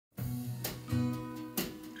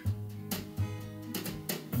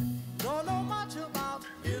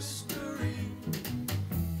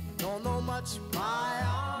much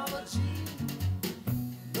biology,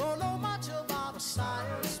 don't know much about a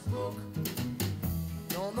science book,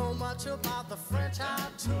 don't know much about the French I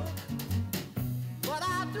took, but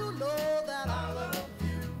I do know that I love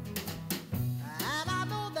you, and I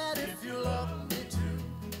know that if you love me too,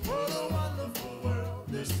 what a wonderful world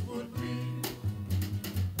this would be.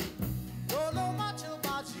 Don't know much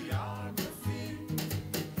about geography,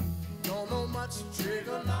 don't know much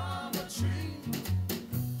trigonometry,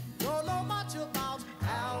 don't know much about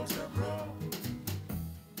algebra.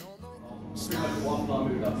 Pretty much the wife and I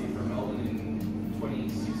moved up here from Melbourne in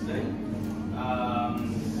 2016,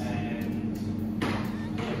 and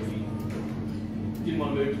we didn't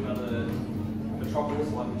want to move to another metropolis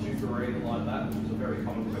like Echuca or anything like that, which was a very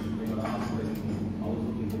common question we got asked when I was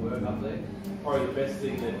looking for work up there. Probably the best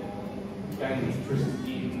thing that gained interest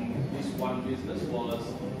in this one business was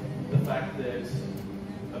the fact that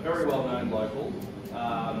a very well-known local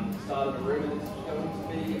started a room and it's going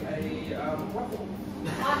to be a brothel.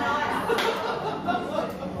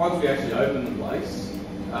 Once we actually opened the place,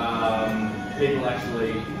 people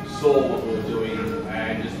actually saw what we were doing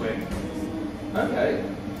and just went, okay,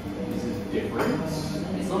 this is different.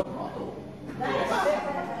 It's not a brothel.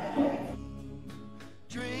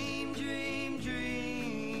 Dream, dream,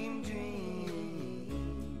 dream, dream.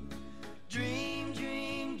 Dream,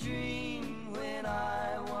 dream, dream when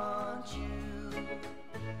I want you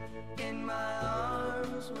in my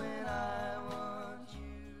arms when I want you.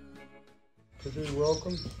 To do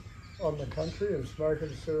welcome on the country and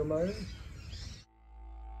smoking ceremony.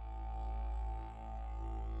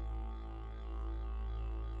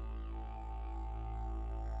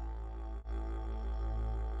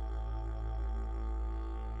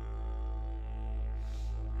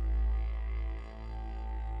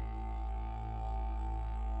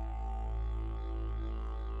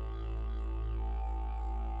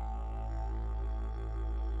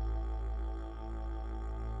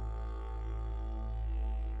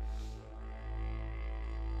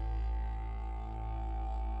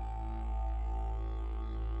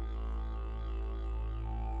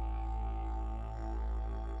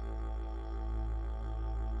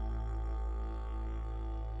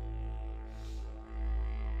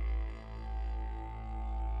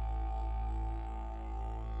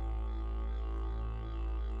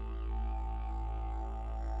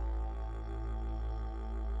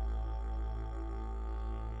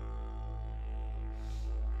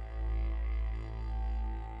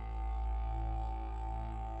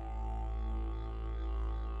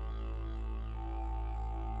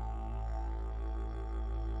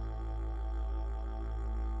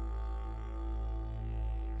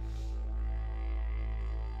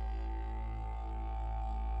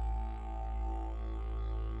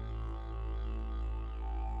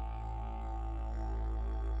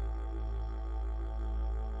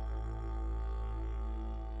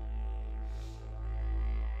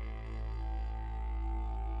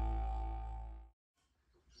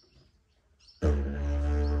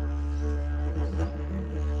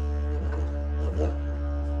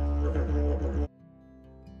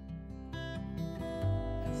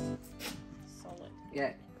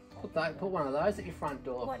 Yeah, put one of those at your front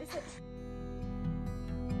door. What is it?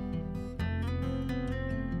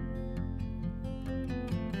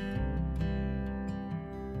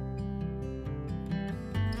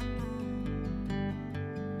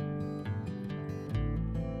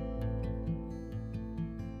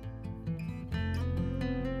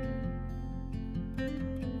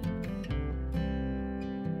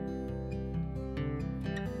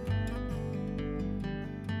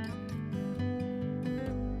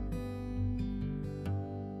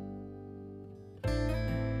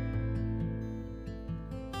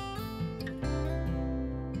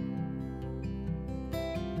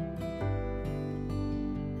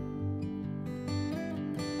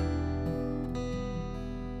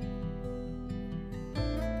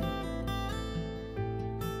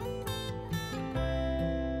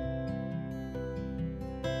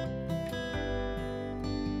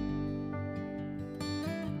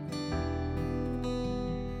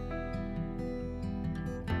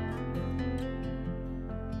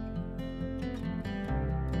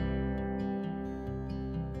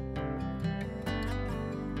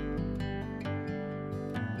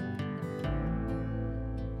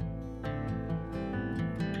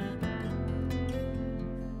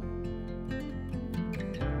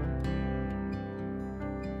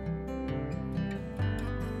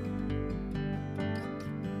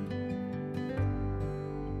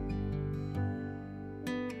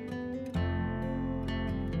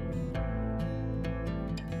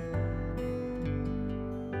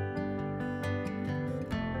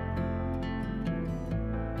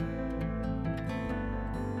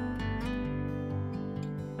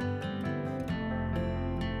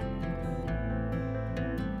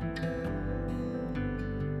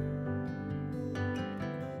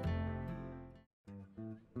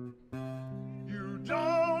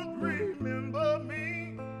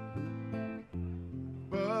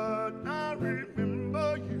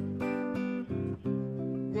 remember you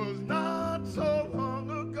was not so long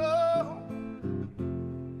ago.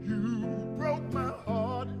 You broke my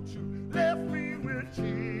heart and you left me with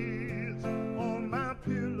tears on my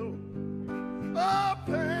pillow. Oh,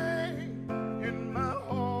 pain in my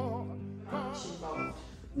heart.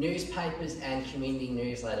 Newspapers and community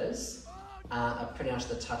newsletters are pretty much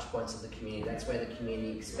the touch points of the community. That's where the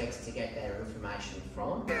community expects to get their information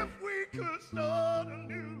from. If we could start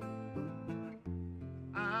anew,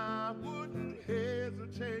 I wouldn't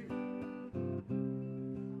hesitate.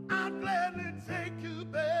 I'd gladly take you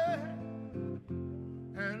back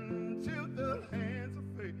until the hands of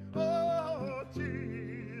fate. Oh,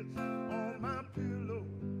 tears on my pillow.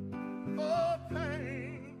 Oh,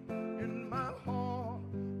 pain in my heart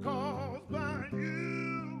caused by you.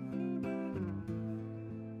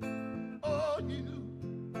 Oh, you.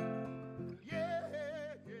 Yeah,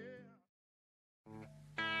 yeah.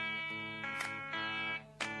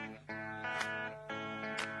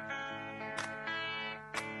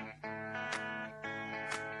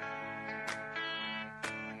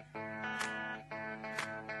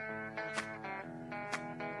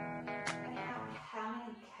 How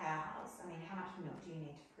many cows, I mean, how much milk do you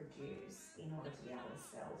need to produce in order to be able to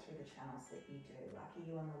sell through the channels that you do? Like, are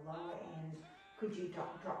you on the lower end? Could you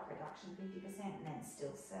drop production 50% and then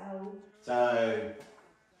still sell? So,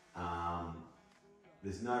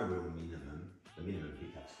 there's no real minimum. The minimum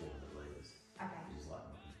pickup's 400 litres, Okay. which is like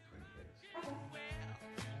 20 cows. Okay.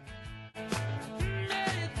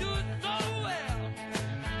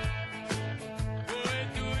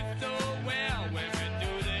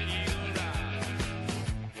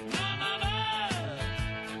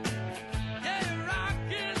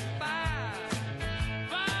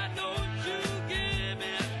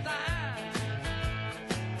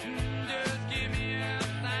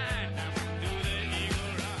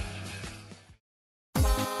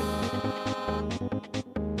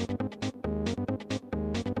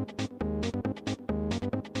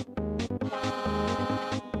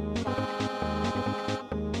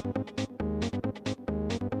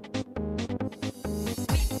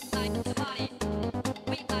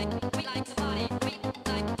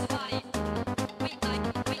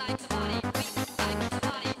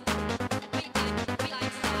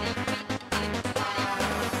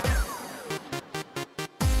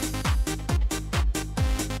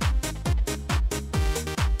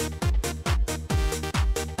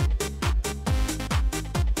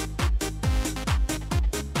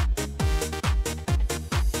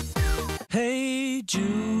 Hey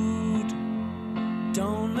Jude,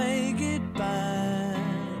 don't make it bad.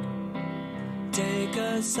 Take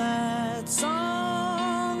a sad song